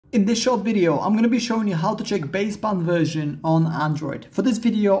In this short video, I'm going to be showing you how to check baseband version on Android. For this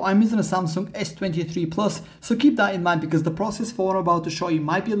video, I'm using a Samsung S23 Plus, so keep that in mind because the process for what I'm about to show you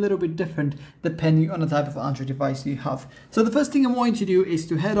might be a little bit different depending on the type of Android device you have. So the first thing I'm going to do is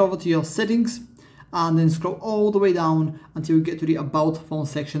to head over to your settings and then scroll all the way down until you get to the About Phone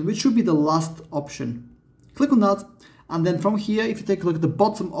section, which should be the last option. Click on that, and then from here, if you take a look at the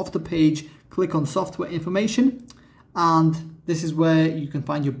bottom of the page, click on Software Information, and this is where you can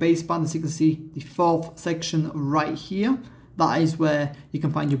find your baseband. As you can see, the fourth section right here, that is where you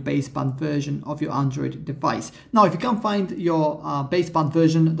can find your baseband version of your Android device. Now, if you can't find your baseband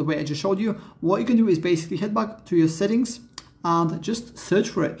version the way I just showed you, what you can do is basically head back to your settings and just search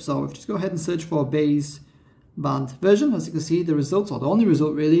for it. So just go ahead and search for baseband version. As you can see, the results, or the only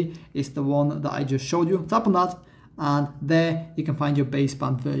result really, is the one that I just showed you. Tap on that, and there you can find your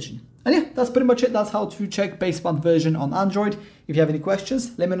baseband version. And yeah, that's pretty much it. That's how to check baseband version on Android. If you have any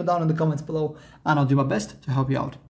questions, let me know down in the comments below and I'll do my best to help you out.